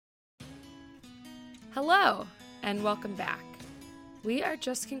Hello, and welcome back. We are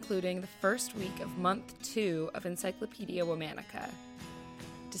just concluding the first week of month 2 of Encyclopedia Womannica.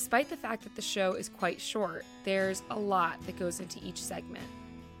 Despite the fact that the show is quite short, there's a lot that goes into each segment.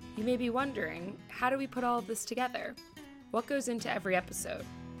 You may be wondering, how do we put all of this together? What goes into every episode?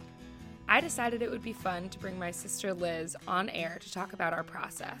 I decided it would be fun to bring my sister Liz on air to talk about our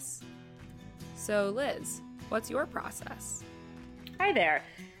process. So Liz, what's your process? Hi there.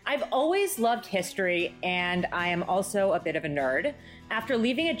 I've always loved history, and I am also a bit of a nerd. After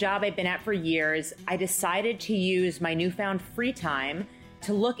leaving a job I've been at for years, I decided to use my newfound free time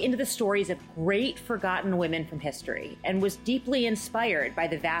to look into the stories of great forgotten women from history, and was deeply inspired by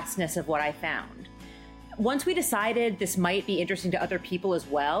the vastness of what I found. Once we decided this might be interesting to other people as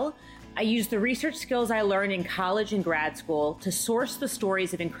well, I used the research skills I learned in college and grad school to source the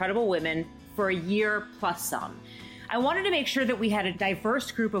stories of incredible women for a year plus some. I wanted to make sure that we had a diverse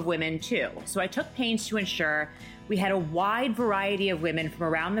group of women too, so I took pains to ensure we had a wide variety of women from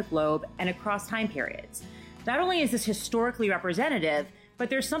around the globe and across time periods. Not only is this historically representative, but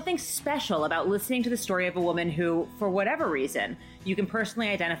there's something special about listening to the story of a woman who, for whatever reason, you can personally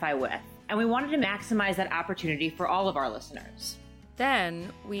identify with. And we wanted to maximize that opportunity for all of our listeners. Then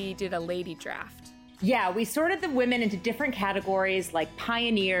we did a lady draft. Yeah, we sorted the women into different categories like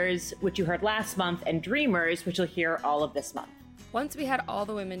pioneers, which you heard last month, and dreamers, which you'll hear all of this month. Once we had all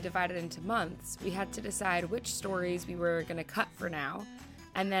the women divided into months, we had to decide which stories we were going to cut for now,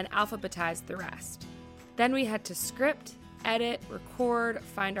 and then alphabetize the rest. Then we had to script, edit, record,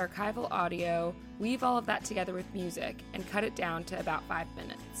 find archival audio, weave all of that together with music, and cut it down to about 5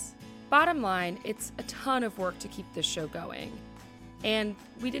 minutes. Bottom line, it's a ton of work to keep this show going. And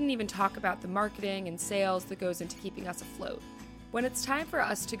we didn't even talk about the marketing and sales that goes into keeping us afloat. When it's time for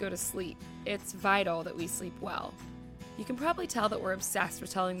us to go to sleep, it's vital that we sleep well. You can probably tell that we're obsessed with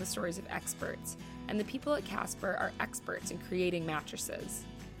telling the stories of experts, and the people at Casper are experts in creating mattresses.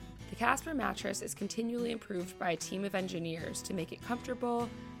 The Casper mattress is continually improved by a team of engineers to make it comfortable,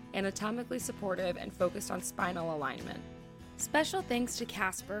 anatomically supportive, and focused on spinal alignment. Special thanks to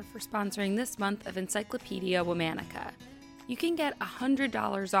Casper for sponsoring this month of Encyclopedia Womannica. You can get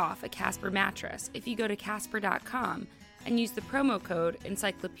 $100 off a Casper mattress if you go to casper.com and use the promo code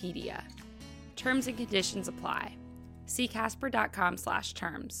Encyclopedia. Terms and conditions apply. See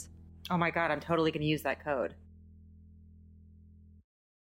casper.com/terms. Oh my God, I'm totally going to use that code.